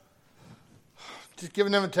Just give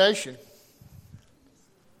an invitation.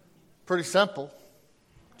 Pretty simple.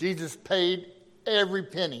 Jesus paid every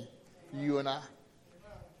penny for you and I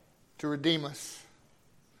to redeem us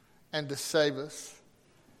and to save us.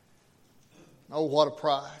 Oh, what a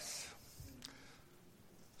price.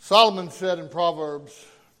 Solomon said in Proverbs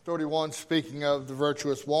 31, speaking of the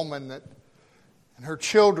virtuous woman, that and her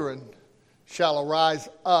children shall arise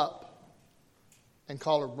up and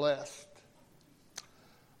call her blessed.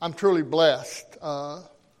 I'm truly blessed.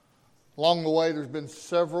 Along the way, there's been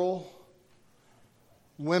several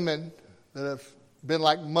women that have been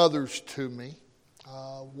like mothers to me.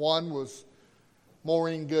 One was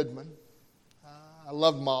Maureen Goodman. I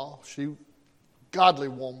love Ma. She, godly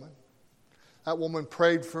woman. That woman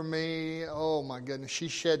prayed for me. Oh my goodness, she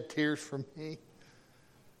shed tears for me.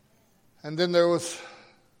 And then there was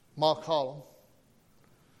Ma Collum.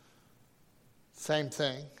 Same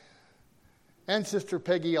thing. And Sister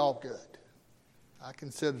Peggy Allgood. I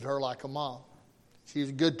considered her like a mom.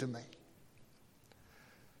 She's good to me.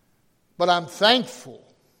 But I'm thankful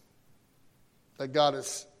that God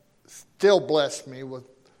has still blessed me with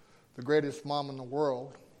the greatest mom in the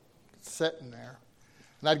world sitting there.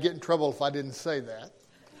 And I'd get in trouble if I didn't say that.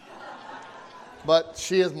 But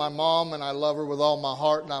she is my mom, and I love her with all my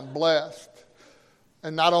heart, and I'm blessed.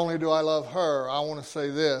 And not only do I love her, I want to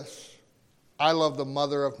say this. I love the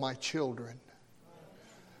mother of my children.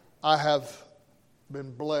 I have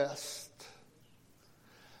been blessed.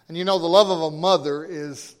 And you know, the love of a mother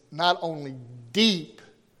is not only deep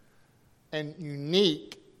and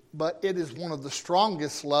unique, but it is one of the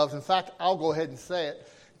strongest loves. In fact, I'll go ahead and say it.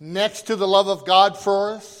 Next to the love of God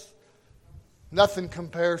for us, nothing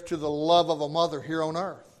compares to the love of a mother here on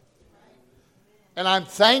earth. And I'm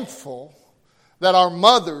thankful that our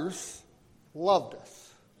mothers loved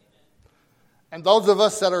us. And those of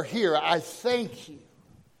us that are here, I thank you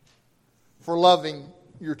for loving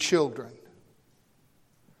your children.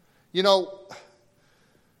 You know,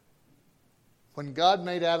 when God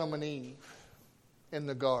made Adam and Eve in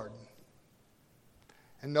the garden,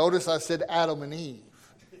 and notice I said Adam and Eve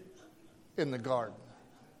in the garden,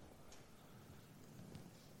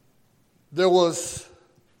 there was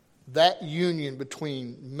that union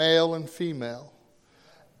between male and female,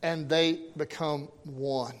 and they become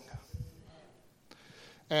one.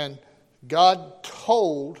 And God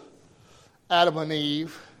told Adam and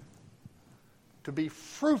Eve to be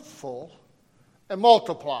fruitful and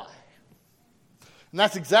multiply. And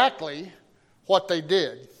that's exactly what they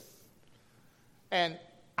did. And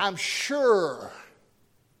I'm sure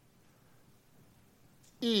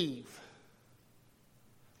Eve,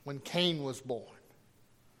 when Cain was born,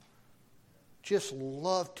 just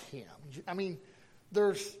loved him. I mean,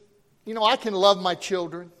 I can love my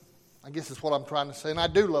children. I guess that's what I'm trying to say. And I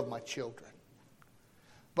do love my children.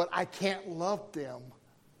 But I can't love them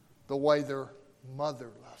the way their mother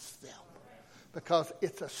loves them. Because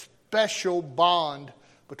it's a special bond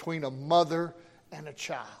between a mother and a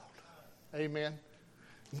child. Amen.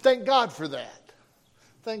 And thank God for that.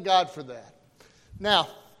 Thank God for that. Now,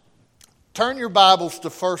 turn your Bibles to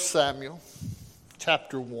 1 Samuel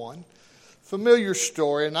chapter 1. Familiar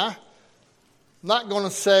story. And I'm not going to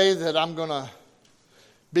say that I'm going to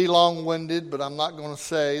be long-winded, but I'm not going to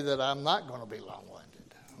say that I'm not going to be long-winded.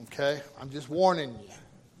 Okay? I'm just warning you.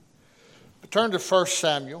 But turn to 1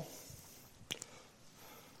 Samuel.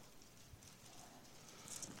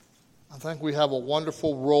 I think we have a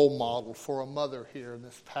wonderful role model for a mother here in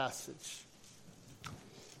this passage.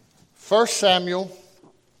 1 Samuel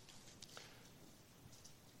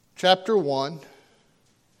chapter 1.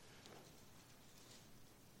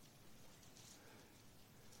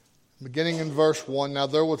 Beginning in verse 1. Now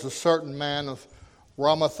there was a certain man of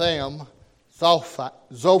Ramathaim,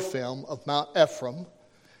 Zophim of Mount Ephraim,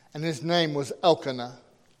 and his name was Elkanah,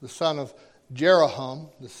 the son of Jeroham,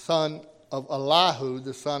 the son of Elihu,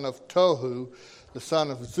 the son of Tohu, the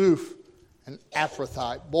son of Zuph, an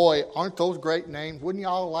Ephrathite. Boy, aren't those great names? Wouldn't you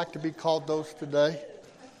all like to be called those today?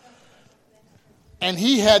 And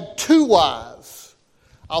he had 2 wives.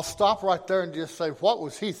 I'll stop right there and just say, what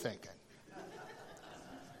was he thinking?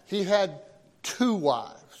 He had 2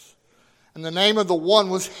 wives. And the name of the one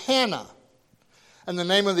was Hannah. And the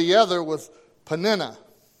name of the other was Peninnah.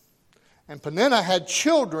 And Peninnah had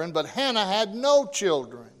children, but Hannah had no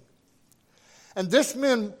children. And this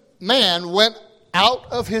man went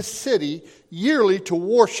out of his city yearly to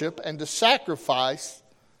worship and to sacrifice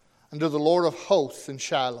unto the Lord of hosts in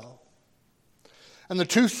Shiloh. And the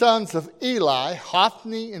 2 sons of Eli,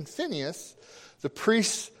 Hophni and Phinehas, the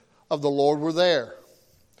priests of the Lord, were there.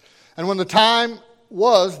 And when the time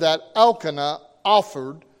was that Elkanah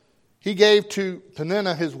offered, he gave to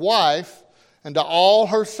Peninnah his wife and to all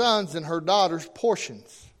her sons and her daughters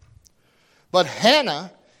portions. But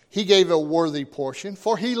Hannah he gave a worthy portion,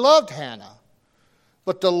 for he loved Hannah.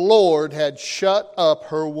 But the Lord had shut up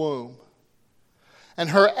her womb. And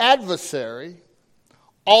her adversary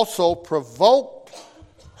also provoked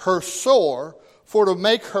her sore, for to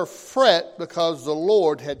make her fret, because the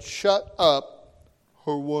Lord had shut up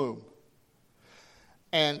her womb.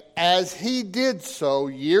 And as he did so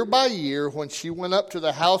year by year, when she went up to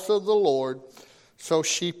the house of the Lord, so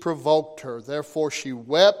she provoked her. Therefore she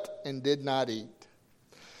wept and did not eat.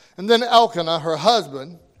 And then Elkanah, her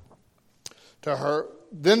husband,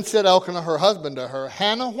 said Elkanah, her husband, to her,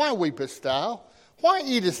 Hannah, why weepest thou? Why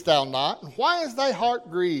eatest thou not? And why is thy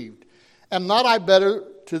heart grieved? Am not I better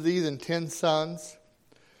to thee than 10 sons?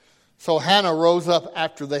 So Hannah rose up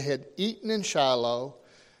after they had eaten in Shiloh,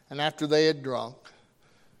 and after they had drunk.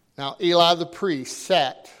 Now Eli the priest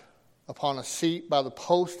sat upon a seat by the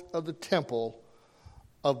post of the temple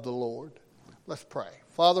of the Lord. Let's pray.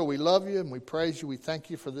 Father, we love you and we praise you. We thank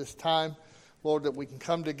you for this time, Lord, that we can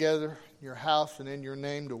come together in your house and in your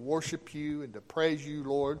name to worship you and to praise you,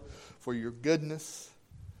 Lord, for your goodness,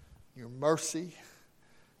 your mercy,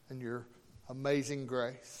 and your amazing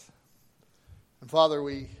grace. And Father,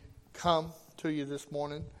 we come to you this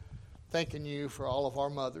morning thanking you for all of our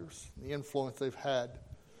mothers, the influence they've had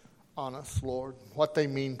on us, Lord, what they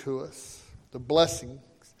mean to us, the blessings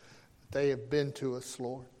that they have been to us,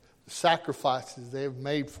 Lord, the sacrifices they have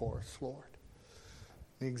made for us, Lord,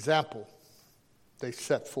 the example they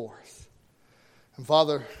set for us. And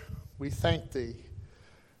Father, we thank thee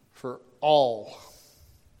for all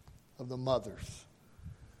of the mothers.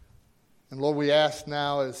 And Lord, we ask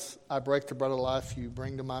now as I break the bread of life, you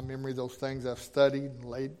bring to my memory those things I've studied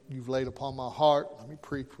and you've laid upon my heart. Let me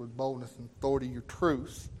preach with boldness and authority your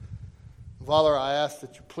truths. Father, I ask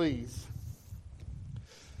that you please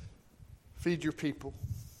feed your people,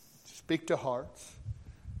 speak to hearts.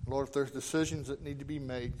 Lord, if there's decisions that need to be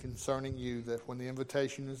made concerning you, that when the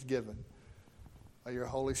invitation is given by your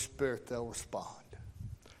Holy Spirit, they'll respond.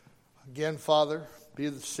 Again, Father, be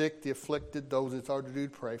the sick, the afflicted, those it's our duty to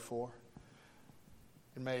pray for.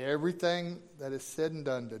 And may everything that is said and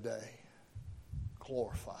done today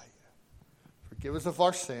glorify you. Forgive us of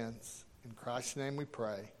our sins. In Christ's name we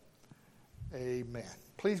pray. Amen.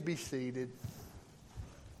 Please be seated.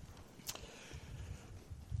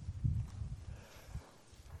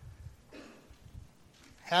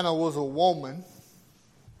 Hannah was a woman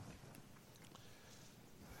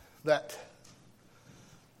that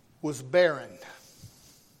was barren.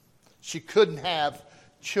 She couldn't have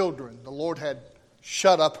children. The Lord had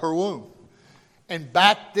shut up her womb. And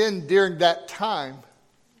back then, during that time,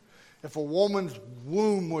 if a woman's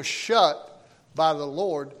womb was shut by the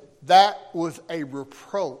Lord, that was a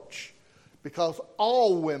reproach, because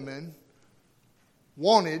all women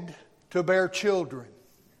wanted to bear children.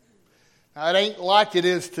 Now, it ain't like it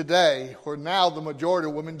is today, where now the majority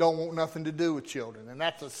of women don't want nothing to do with children. And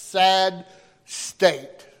that's a sad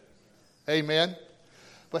state. Amen.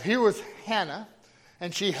 But here was Hannah,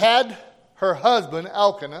 and she had her husband,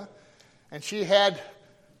 Elkanah, and she had,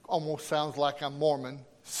 almost sounds like I'm Mormon,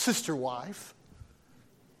 sister wife,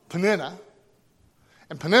 Peninnah.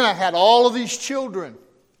 And Peninnah had all of these children.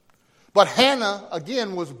 But Hannah,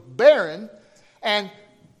 again, was barren, and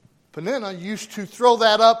Peninnah used to throw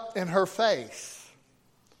that up in her face.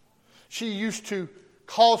 She used to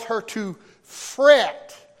cause her to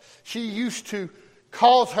fret. She used to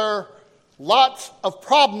cause her lots of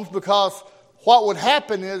problems, because what would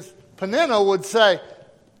happen is Peninnah would say,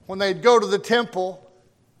 when they'd go to the temple,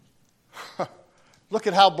 look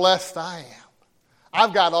at how blessed I am.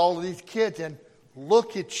 I've got all of these kids, and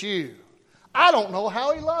look at you. I don't know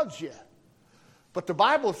how he loves you. But the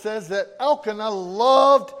Bible says that Elkanah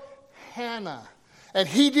loved Hannah. And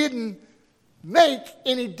he didn't make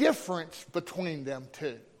any difference between them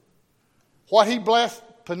two. What he blessed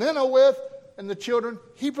Peninnah with and the children,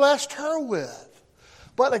 he blessed her with.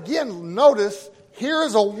 But again, notice, here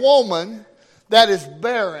is a woman that is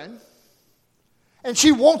barren. And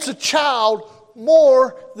she wants a child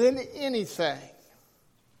more than anything.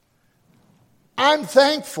 I'm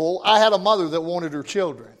thankful I had a mother that wanted her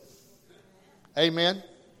children. Amen.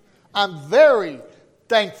 I'm very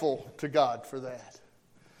thankful to God for that.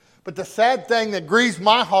 But the sad thing that grieves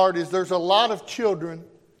my heart is there's a lot of children,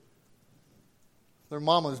 their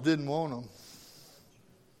mamas didn't want them.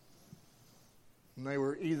 And they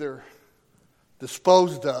were either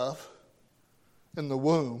disposed of in the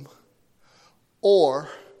womb, or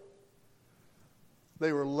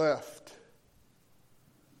they were left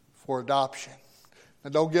for adoption. Now,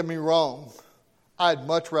 don't get me wrong. I'd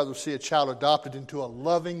much rather see a child adopted into a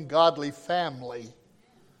loving, godly family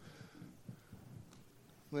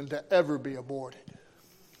than to ever be aborted.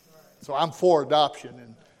 So I'm for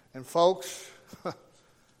adoption. And folks,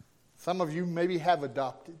 some of you maybe have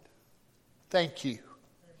adopted. Thank you.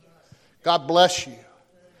 God bless you.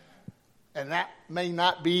 And that may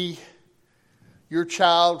not be your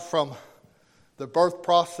child from the birth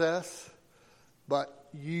process, but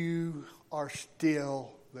you are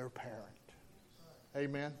still their parent.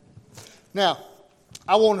 Amen. Now,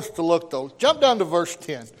 I want us to look, though. Jump down to verse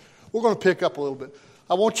 10. We're going to pick up a little bit.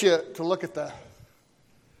 I want you to look at the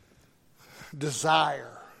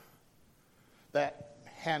desire that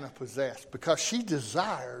Hannah possessed, because she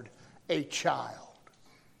desired a child.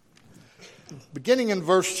 Beginning in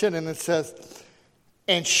verse 10, and it says,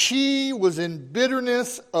 "And she was in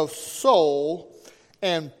bitterness of soul,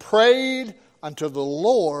 and prayed unto the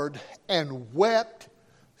Lord, and wept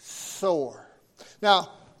sore."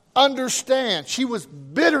 Now, understand, she was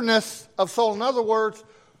bitterness of soul. In other words,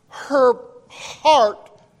 her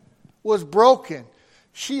heart was broken.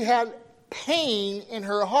 She had pain in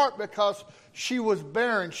her heart because she was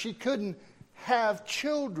barren. She couldn't have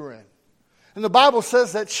children. And the Bible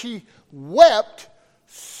says that she wept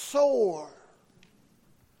sore.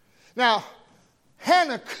 Now,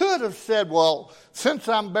 Hannah could have said, well, since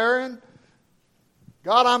I'm barren,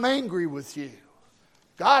 God, I'm angry with you.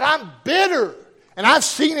 God, I'm bitter. And I've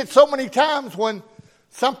seen it so many times when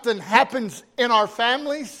something happens in our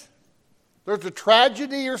families. There's a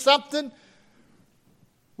tragedy or something.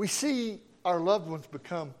 We see our loved ones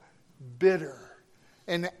become bitter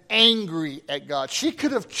and angry at God. She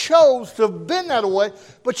could have chose to have been that way,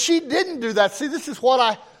 but she didn't do that. See, this is what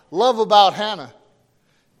I love about Hannah.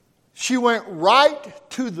 She went right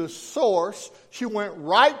to the source. She went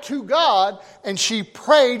right to God, and she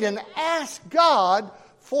prayed and asked God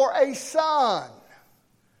for a son.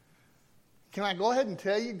 Can I go ahead and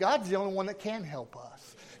tell you, God's the only one that can help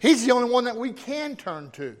us. He's the only one that we can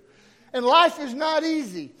turn to. And life is not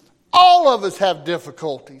easy. All of us have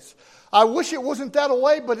difficulties. I wish it wasn't that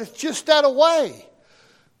way, but it's just that way.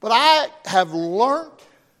 But I have learned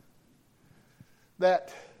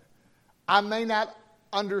that I may not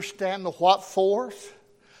understand the what fors.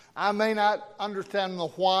 I may not understand the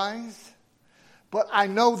whys. But I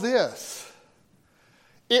know this.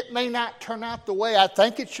 It may not turn out the way I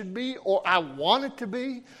think it should be or I want it to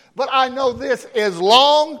be. But I know this. As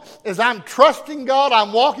long as I'm trusting God,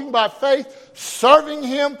 I'm walking by faith, serving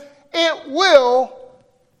Him, it will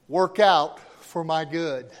work out for my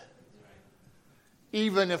good.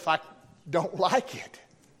 Even if I don't like it.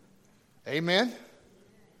 Amen?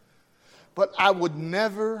 But I would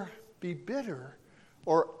never be bitter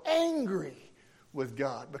or angry with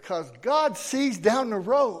God, because God sees down the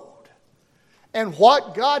road. And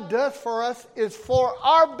what God does for us is for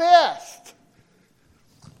our best.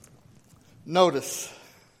 Notice,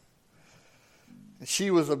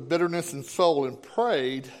 she was of bitterness in soul, and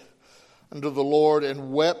prayed unto the Lord,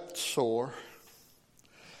 and wept sore.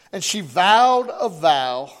 And she vowed a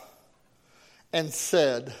vow, and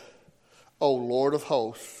said, O Lord of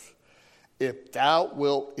hosts, if thou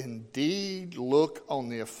wilt indeed look on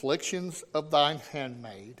the afflictions of thine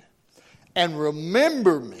handmaid, and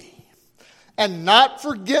remember me, and not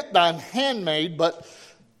forget thine handmaid, but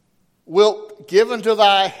wilt give unto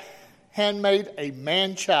thy handmaid a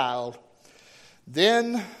man child,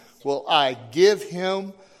 then will I give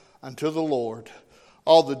him unto the Lord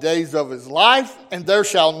all the days of his life, and there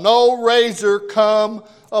shall no razor come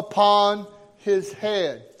upon his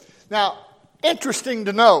head. Now, interesting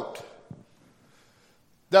to note,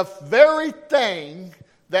 the very thing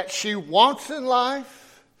that she wants in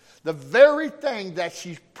life, the very thing that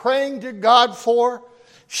she's praying to God for,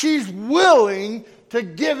 she's willing to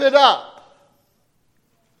give it up.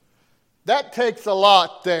 That takes a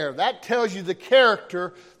lot there. That tells you the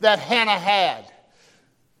character that Hannah had.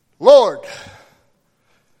 Lord,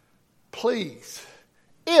 please,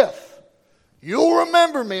 if you'll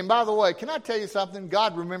remember me. And by the way, can I tell you something?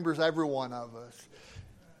 God remembers every one of us.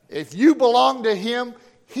 If you belong to Him,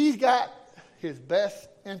 He's got His best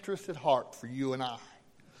interest at heart for you and I.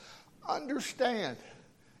 Understand,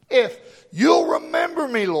 if you'll remember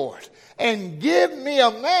me, Lord, and give me a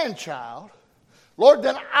man-child, Lord,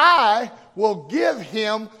 then I will give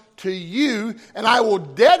him to you, and I will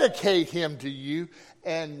dedicate him to you,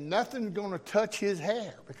 and nothing's going to touch his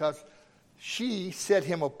hair, because she set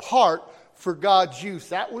him apart for God's use.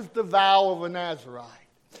 That was the vow of a Nazirite.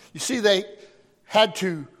 You see, they had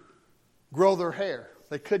to grow their hair.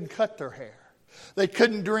 They couldn't cut their hair. They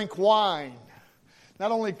couldn't drink wine.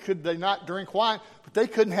 Not only could they not drink wine, but they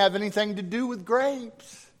couldn't have anything to do with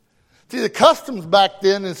grapes. See, the customs back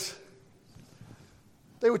then is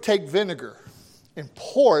they would take vinegar and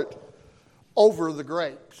pour it over the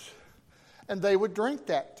grapes. And they would drink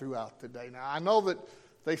that throughout the day. Now, I know that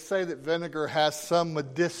they say that vinegar has some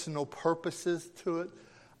medicinal purposes to it.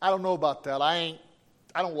 I don't know about that. I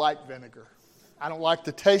don't like vinegar. I don't like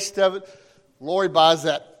the taste of it. Lori buys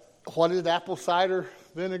that, what is it, apple cider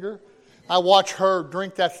vinegar? I watch her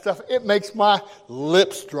drink that stuff. It makes my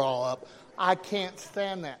lips draw up. I can't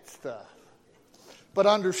stand that stuff. But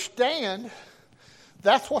understand,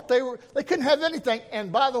 that's what they were. They couldn't have anything.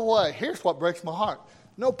 And by the way, here's what breaks my heart.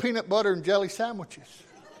 No peanut butter and jelly sandwiches.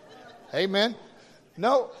 Amen.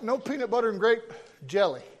 No peanut butter and grape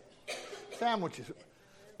jelly sandwiches.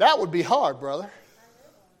 That would be hard, brother.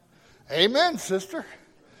 Amen, sister.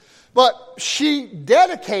 But she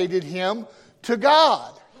dedicated him to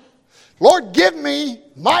God. Lord, give me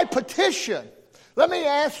my petition. Let me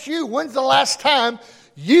ask you, when's the last time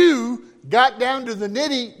you got down to the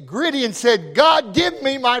nitty gritty and said, God, give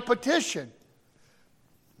me my petition?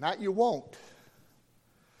 Not you won't.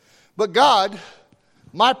 But God,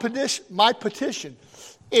 my petition.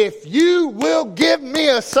 If you will give me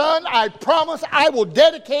a son, I promise I will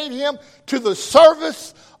dedicate him to the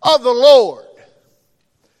service of the Lord.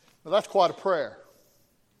 Well, that's quite a prayer.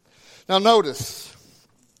 Now notice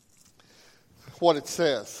what it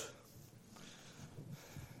says.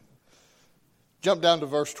 Jump down to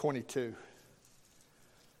verse 22.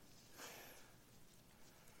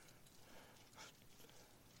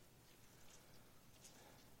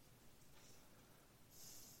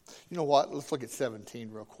 You know what? Let's look at 17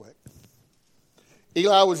 real quick.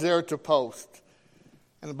 Eli was there at the post.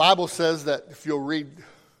 And the Bible says that, if you'll read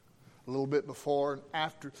a little bit before and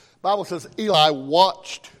after, the Bible says Eli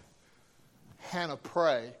watched Hannah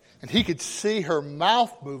pray. And he could see her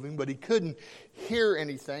mouth moving, but he couldn't hear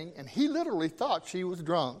anything. And he literally thought she was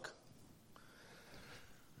drunk.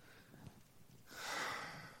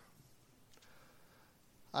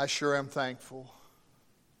 I sure am thankful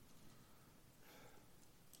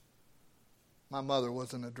my mother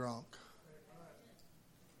wasn't a drunk.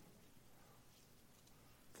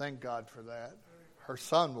 Thank God for that. Her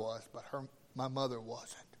son was, but my mother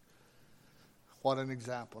wasn't. What an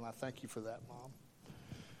example. And I thank you for that, Mom.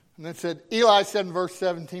 And then said, Eli said in verse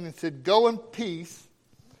 17, and said, go in peace,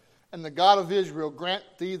 and the God of Israel grant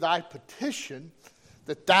thee thy petition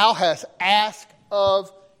that thou hast asked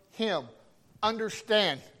of him.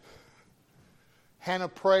 Understand, Hannah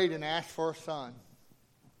prayed and asked for a son.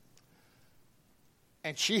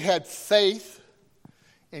 And she had faith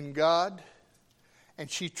in God,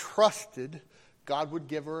 and she trusted God would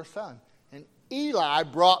give her a son. And Eli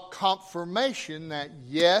brought confirmation that,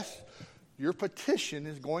 yes, your petition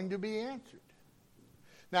is going to be answered.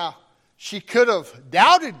 Now, she could have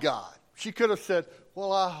doubted God. She could have said,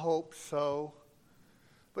 well, I hope so.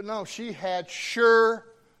 But no, she had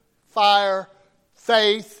surefire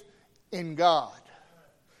faith in God.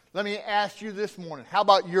 Let me ask you this morning, how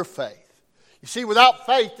about your faith? You see, without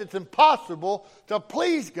faith, it's impossible to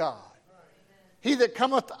please God. He that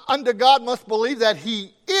cometh unto God must believe that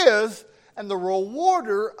he is, and the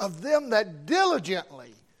rewarder of them that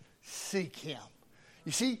diligently seek him.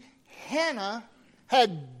 You see, Hannah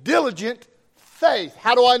had diligent faith.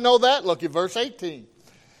 How do I know that? Look at verse 18.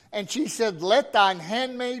 And she said, let thine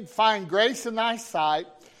handmaid find grace in thy sight.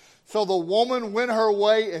 So the woman went her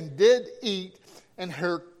way and did eat, and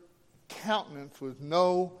her countenance was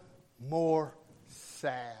no more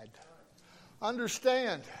sad.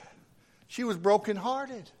 Understand, she was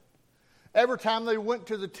brokenhearted. Every time they went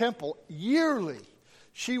to the temple, yearly,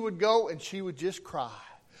 she would go and she would just cry.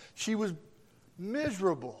 She was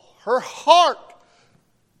miserable. Her heart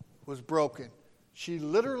was broken. She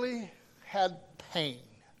literally had pain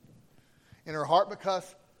in her heart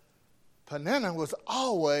because Peninnah was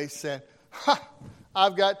always saying,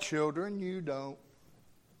 I've got children, you don't.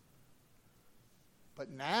 But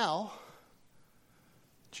now,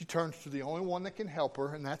 she turns to the only one that can help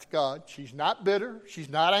her, and that's God. She's not bitter. She's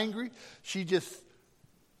not angry. She just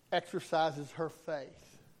exercises her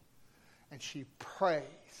faith. And she prays,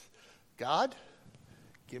 God,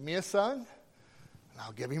 give me a son, and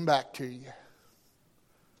I'll give him back to you.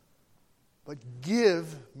 But give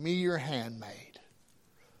me your handmaid,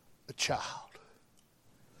 a child.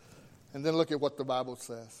 And then look at what the Bible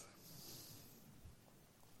says.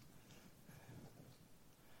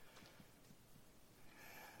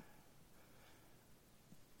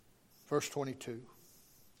 Verse 22.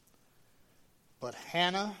 But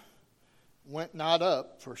Hannah went not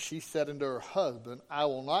up, for she said unto her husband, I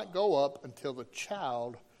will not go up until the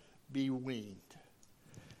child be weaned.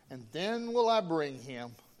 And then will I bring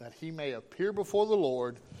him, that he may appear before the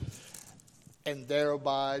Lord. and there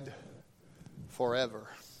abide forever.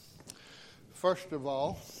 First of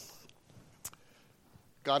all,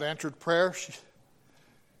 God answered prayer.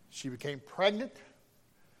 She became pregnant.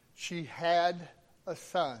 She had a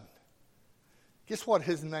son. Guess what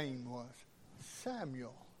his name was?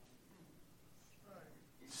 Samuel.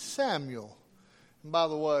 Samuel. And by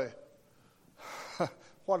the way,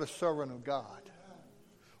 what a servant of God.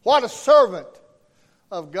 What a servant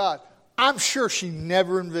of God. I'm sure she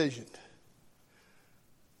never envisioned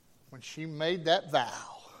when she made that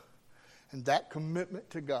vow and that commitment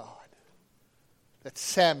to God that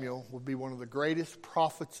Samuel would be one of the greatest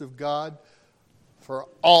prophets of God for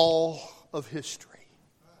all of history.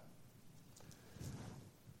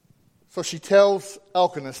 So she tells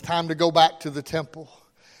Elkanah it's time to go back to the temple.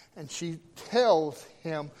 And she tells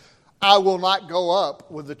him, I will not go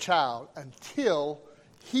up with the child until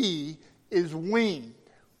he is weaned.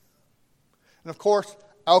 And of course,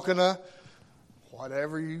 Elkanah,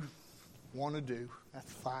 whatever you want to do,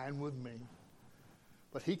 that's fine with me.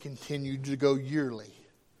 But he continued to go yearly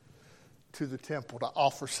to the temple to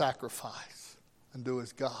offer sacrifice unto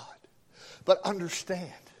his God. But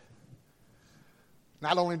understand,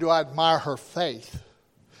 not only do I admire her faith,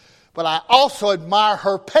 but I also admire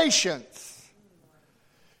her patience.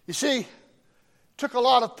 You see, it took a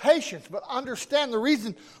lot of patience, but understand the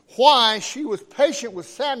reason why she was patient with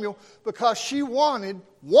Samuel, because she wanted,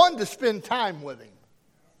 one, to spend time with him.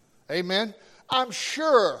 Amen? I'm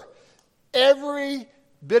sure every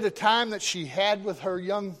bit of time that she had with her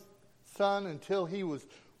young son until he was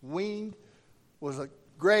weaned was a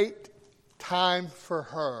great time for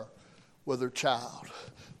her with her child.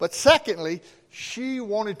 But secondly, she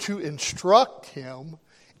wanted to instruct him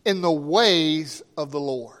in the ways of the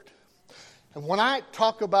Lord. And when I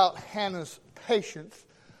talk about Hannah's patience,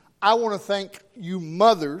 I want to thank you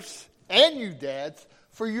mothers and you dads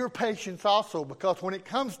for your patience also, because when it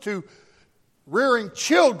comes to rearing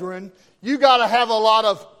children, you got to have a lot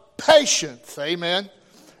of patience, amen,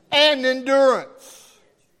 and endurance.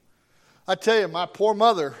 I tell you, my poor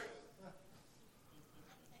mother,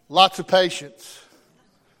 lots of patience,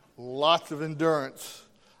 lots of endurance.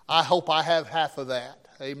 I hope I have half of that,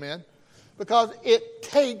 amen, because it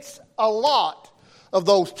takes a lot of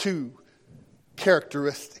those two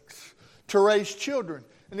characteristics to raise children.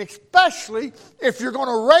 And especially if you're going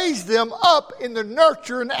to raise them up in the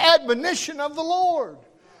nurture and admonition of the Lord.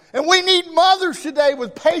 And we need mothers today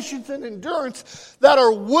with patience and endurance that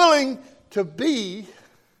are willing to be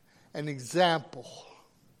an example.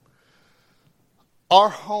 Our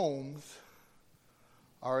homes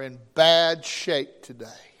are in bad shape today.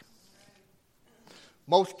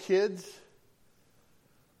 Most kids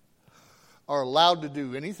are allowed to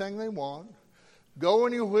do anything they want, go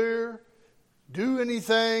anywhere, do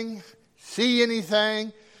anything, see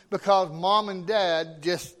anything, because mom and dad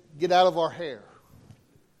just get out of our hair.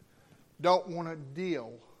 Don't want to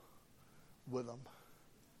deal with them.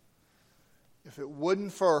 If it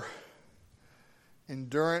wasn't for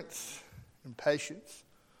endurance and patience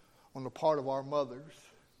on the part of our mothers,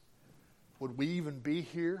 would we even be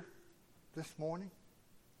here this morning?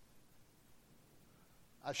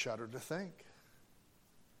 I shudder to think.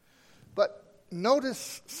 But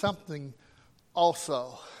notice something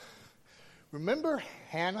also. Remember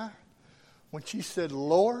Hannah when she said,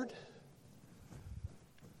 Lord,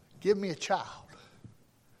 give me a child.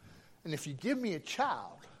 And if you give me a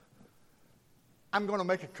child, I'm going to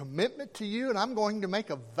make a commitment to you and I'm going to make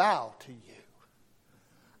a vow to you.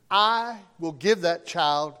 I will give that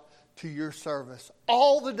child to your service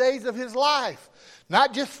all the days of his life.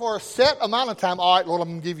 Not just for a set amount of time. All right, Lord, I'm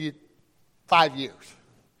going to give you 5 years.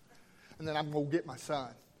 And then I'm going to get my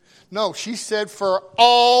son. No, she said for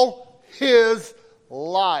all his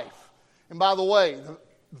life. And by the way, the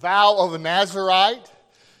vow of a Nazirite,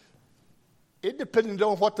 it depended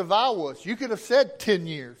on what the vow was. You could have said 10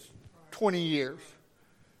 years, 20 years.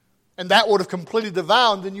 And that would have completed the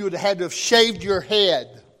vow, and then you would have had to have shaved your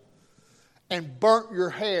head and burnt your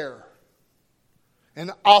hair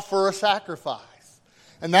and offer a sacrifice.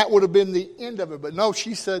 And that would have been the end of it. But no,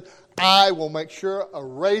 she said, I will make sure a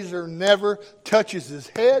razor never touches his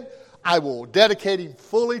head. I will dedicate him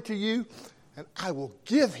fully to you, and I will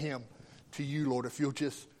give him to you, Lord, if you'll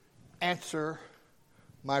just answer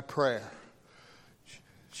my prayer.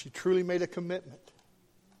 She truly made a commitment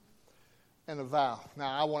and a vow.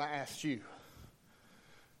 Now, I want to ask you,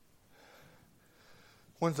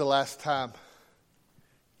 when's the last time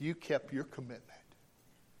you kept your commitment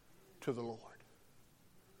to the Lord?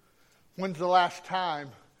 When's the last time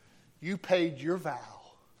you paid your vow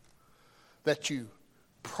that you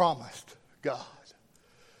promised God?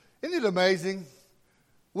 Isn't it amazing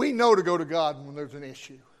We know to go to God when there's an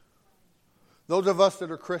issue. Those of us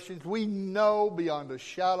that are Christians, we know beyond a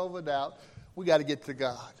shadow of a doubt we got to get to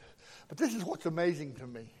God. But this is what's amazing to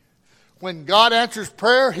me. When God answers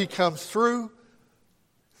prayer, He comes through.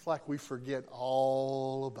 It's like we forget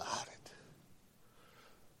all about it.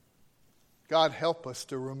 God help us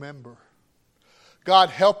to remember. God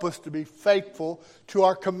help us to be faithful to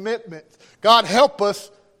our commitments. God help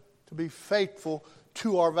us to be faithful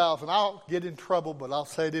to our vows. And I'll get in trouble, but I'll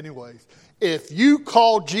say it anyways. If you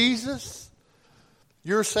call Jesus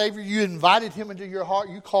your Savior, you invited Him into your heart,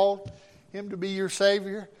 you called Him to be your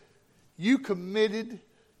Savior, you committed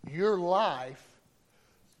your life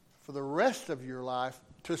for the rest of your life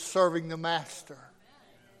to serving the Master.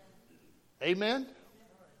 Amen?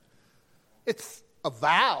 It's a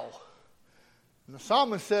vow. And the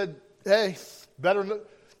psalmist said, hey, better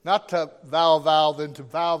not to vow a vow than to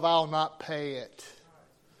vow a vow, not pay it.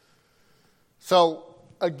 So,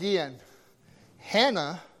 again,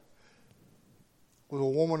 Hannah was a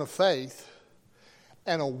woman of faith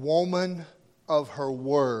and a woman of her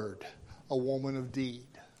word, a woman of deed.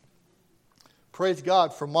 Praise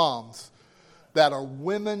God for moms that are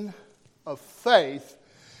women of faith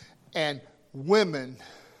and women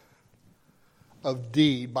of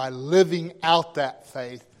deed by living out that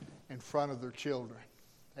faith in front of their children.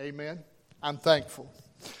 Amen? I'm thankful.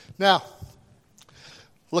 Now,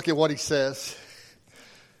 look at what he says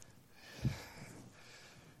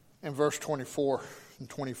in verse 24 and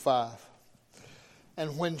 25.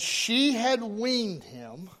 And when she had weaned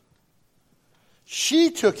him, she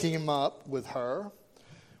took him up with her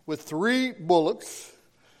with 3 bullocks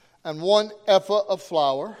and 1 ephah of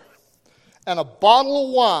flour and a bottle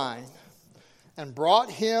of wine, and brought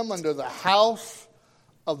him unto the house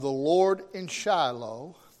of the Lord in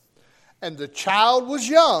Shiloh. And the child was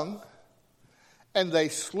young, and they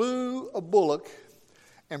slew a bullock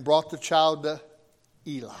and brought the child to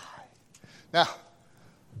Eli. Now,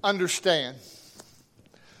 understand,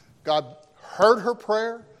 God heard her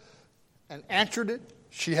prayer and answered it.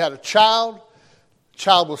 She had a child. The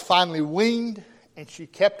child was finally weaned, and she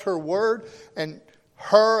kept her word. And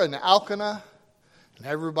her and Elkanah and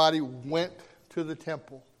everybody went to the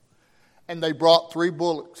temple. And they brought 3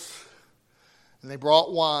 bullocks. And they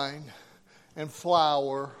brought wine and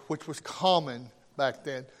flour, which was common back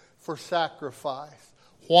then, for sacrifice.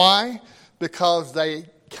 Why? Because they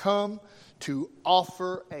come to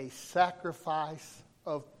offer a sacrifice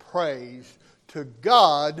of praise to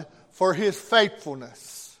God for His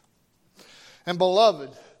faithfulness. And beloved,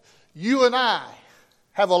 you and I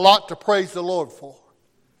have a lot to praise the Lord for.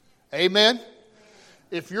 Amen?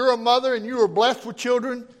 If you're a mother and you are blessed with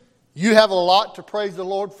children, you have a lot to praise the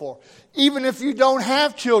Lord for. Even if you don't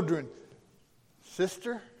have children,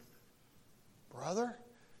 sister, brother,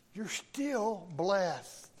 you're still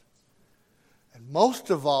blessed. And most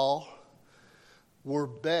of all, we're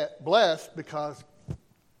blessed because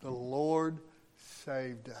the Lord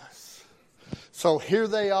saved us. So here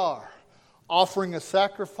they are, offering a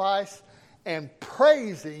sacrifice and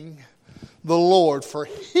praising the Lord for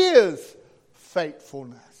His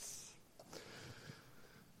faithfulness.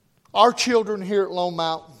 Our children here at Lone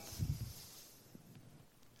Mountain,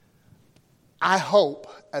 I hope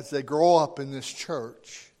as they grow up in this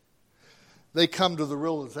church, they come to the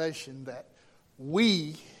realization that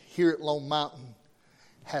we here at Lone Mountain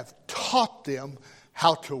have taught them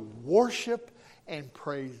how to worship and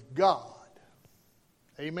praise God.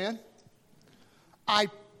 Amen? I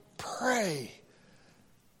pray,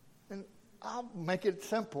 and I'll make it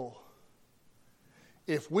simple.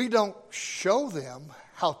 If we don't show them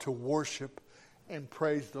how to worship and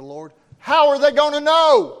praise the Lord, how are they going to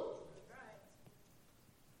know?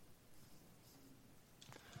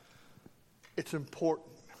 It's important.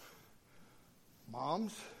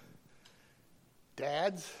 Moms,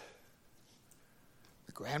 dads,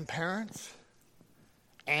 grandparents,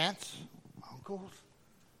 aunts, uncles,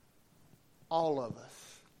 all of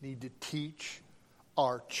us need to teach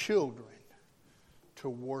our children to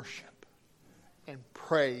worship and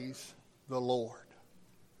praise the Lord.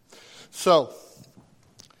 So,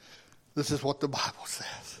 this is what the Bible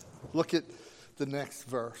says. Look at the next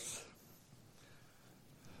verse.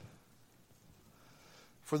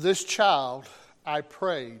 For this child I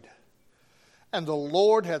prayed, and the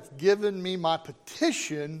Lord hath given me my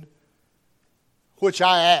petition which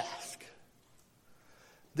I ask.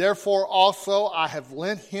 Therefore also I have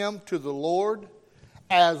lent him to the Lord.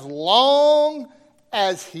 As long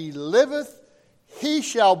as he liveth, he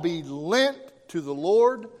shall be lent to the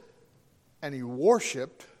Lord. And he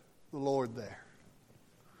worshiped the Lord there.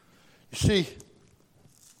 You see,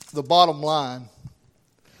 the bottom line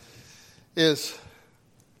is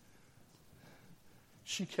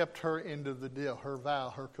She kept her end of the deal, her vow,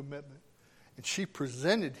 her commitment. And she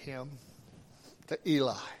presented him to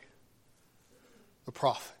Eli, the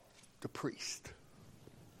prophet, the priest.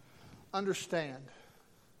 Understand,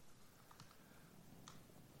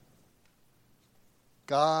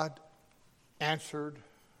 God answered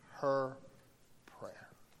her prayer.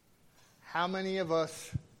 How many of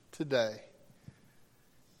us today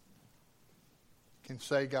can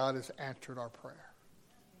say God has answered our prayer?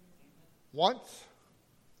 Once?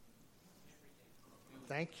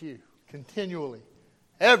 Thank you. Continually.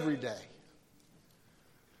 Every day.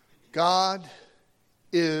 God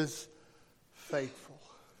is faithful.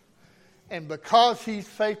 And because He's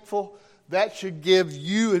faithful, that should give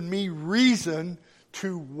you and me reason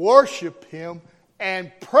to worship Him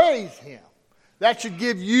and praise Him. That should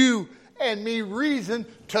give you and me reason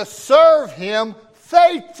to serve Him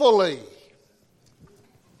faithfully.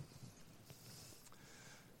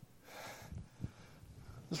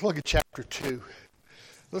 Let's look at chapter 2.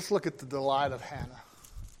 Let's look at the delight of Hannah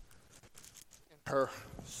in her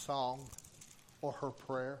song or her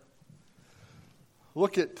prayer.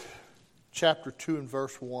 Look at chapter 2 and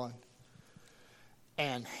verse 1.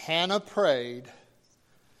 And Hannah prayed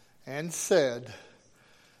and said,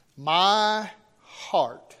 my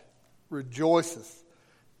heart rejoiceth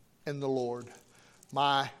in the Lord.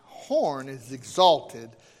 My horn is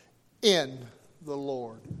exalted in the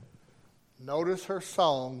Lord. Notice her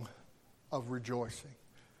song of rejoicing.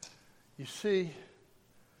 You see,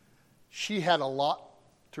 she had a lot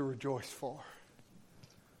to rejoice for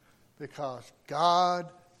because God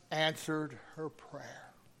answered her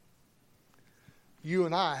prayer. You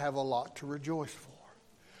and I have a lot to rejoice for.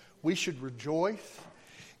 We should rejoice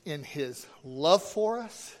in His love for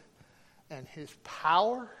us and His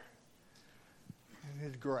power and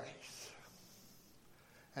His grace.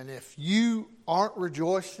 And if you aren't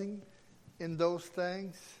rejoicing in those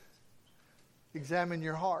things, examine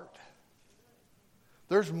your heart.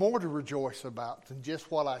 There's more to rejoice about than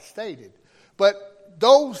just what I stated. But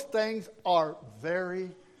those things are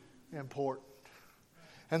very important.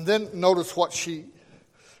 And then notice what she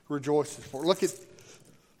rejoices for. Look at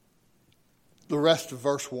the rest of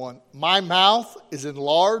verse 1. My mouth is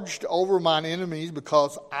enlarged over mine enemies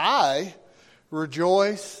because I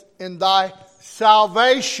rejoice in thy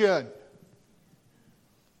salvation.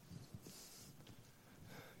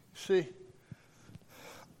 See,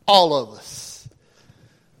 all of us,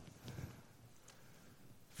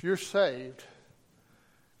 if you're saved,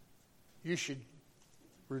 you should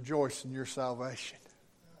rejoice in your salvation.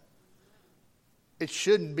 It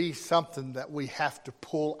shouldn't be something that we have to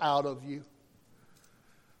pull out of you.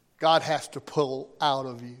 God has to pull out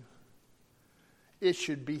of you. It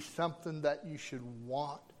should be something that you should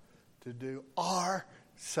want to do. Our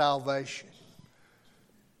salvation.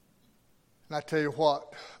 And I tell you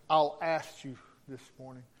what, I'll ask you this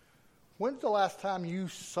morning, when's the last time you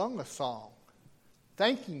sung a song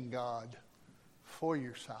thanking God for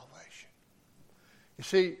your salvation? You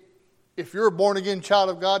see, if you're a born-again child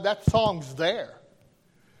of God, that song's there.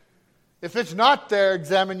 If it's not there,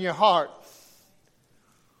 examine your heart.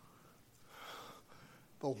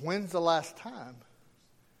 But when's the last time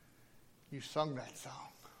you sung that song?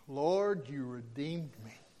 Lord, you redeemed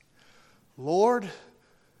me. Lord,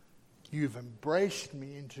 you've embraced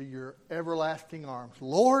me into your everlasting arms.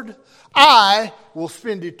 Lord, I will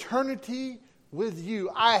spend eternity with you.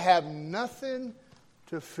 I have nothing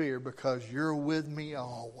to fear because you're with me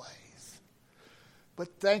always. But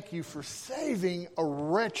thank you for saving a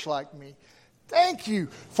wretch like me. Thank you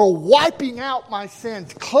for wiping out my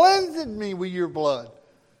sins, cleansing me with your blood,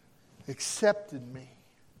 accepted me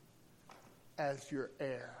as your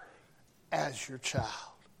heir, as your child.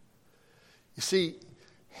 You see,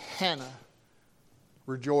 Hannah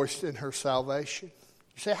rejoiced in her salvation.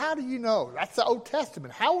 You say, how do you know? That's the Old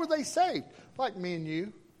Testament. How were they saved? Like me and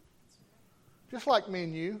you. Just like me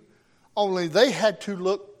and you. Only they had to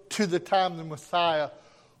look to the time the Messiah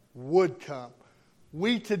would come.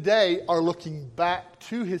 We today are looking back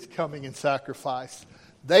to His coming and sacrifice.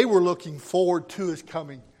 They were looking forward to His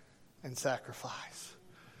coming and sacrifice.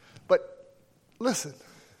 But listen,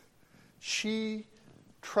 she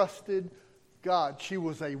trusted God. She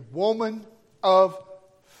was a woman of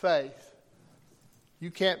faith.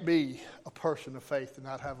 You can't be a person of faith and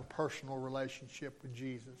not have a personal relationship with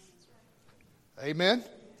Jesus. Amen?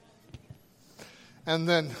 And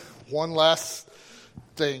then one last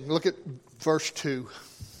thing. Look at verse 2.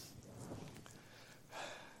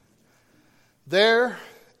 There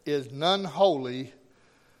is none holy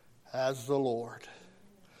as the Lord,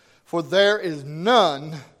 for there is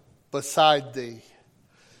none beside thee.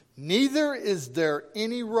 Neither is there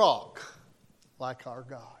any rock like our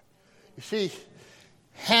God. You see,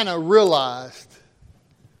 Hannah realized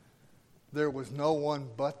there was no one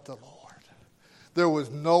but the Lord. There was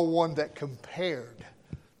no one that compared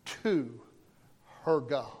to her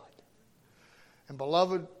God. And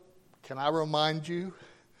beloved, can I remind you,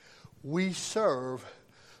 we serve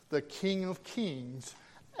the King of Kings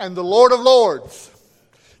and the Lord of Lords.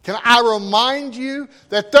 Can I remind you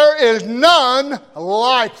that there is none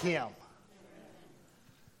like Him?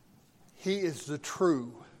 He is the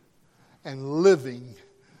true and living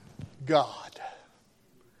God.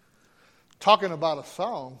 Talking about a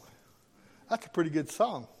song, that's a pretty good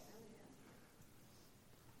song.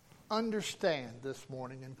 Understand this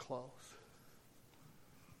morning and close.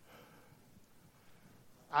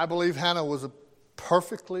 I believe Hannah was a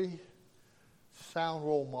perfectly sound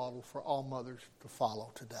role model for all mothers to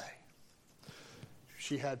follow today.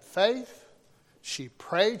 She had faith. She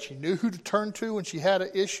prayed. She knew who to turn to when she had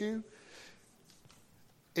an issue.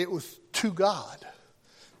 It was to God.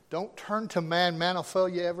 Don't turn to man. Man will fail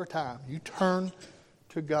you every time. You turn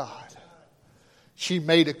to God. She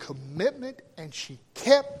made a commitment and she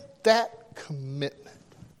kept that commitment.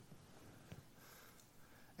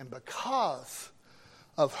 And because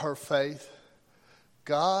of her faith,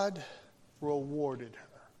 God rewarded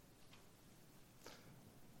her.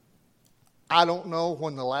 I don't know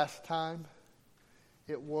when the last time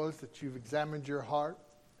it was that you've examined your heart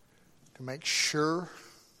to make sure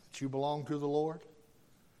that you belong to the Lord.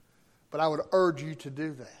 But I would urge you to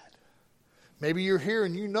do that. Maybe you're here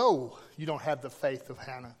and you know you don't have the faith of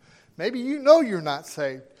Hannah. Maybe you know you're not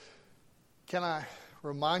saved. Can I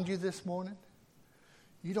remind you this morning?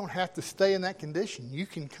 You don't have to stay in that condition. You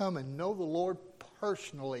can come and know the Lord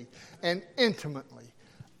personally and intimately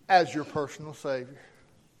as your personal Savior.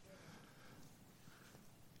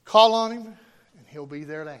 Call on Him and He'll be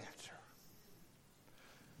there to answer.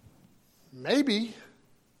 Maybe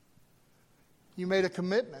you made a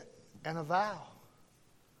commitment and a vow,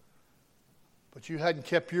 but you hadn't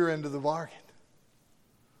kept your end of the bargain.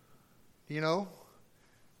 You know,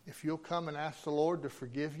 if you'll come and ask the Lord to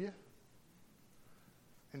forgive you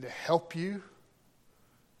and to help you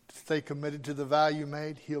to stay committed to the vow you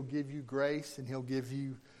made, He'll give you grace and He'll give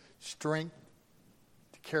you strength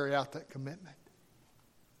to carry out that commitment.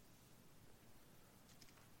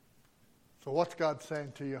 So what's God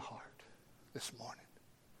saying to your heart this morning?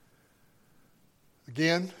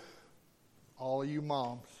 Again, all of you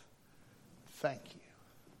moms, thank you.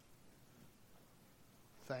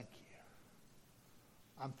 Thank you.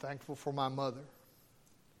 I'm thankful for my mother.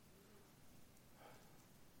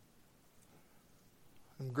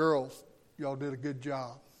 And girls, y'all did a good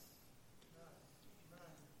job.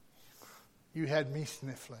 You had me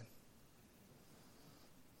sniffling.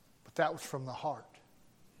 But that was from the heart.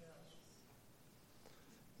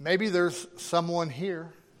 Maybe there's someone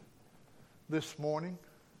here this morning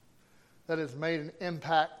that has made an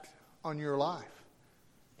impact on your life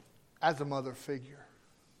as a mother figure.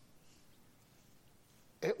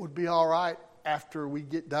 It would be all right after we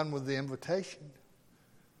get done with the invitation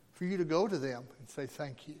for you to go to them and say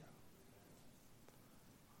thank you.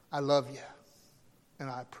 I love you and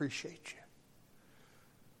I appreciate you.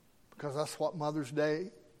 Because that's what Mother's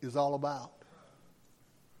Day is all about.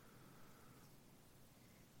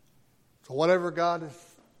 So whatever God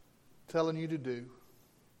is telling you to do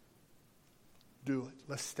it.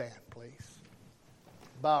 Let's stand, please.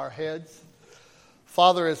 Bow our heads.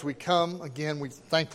 Father, as we come, again, we thank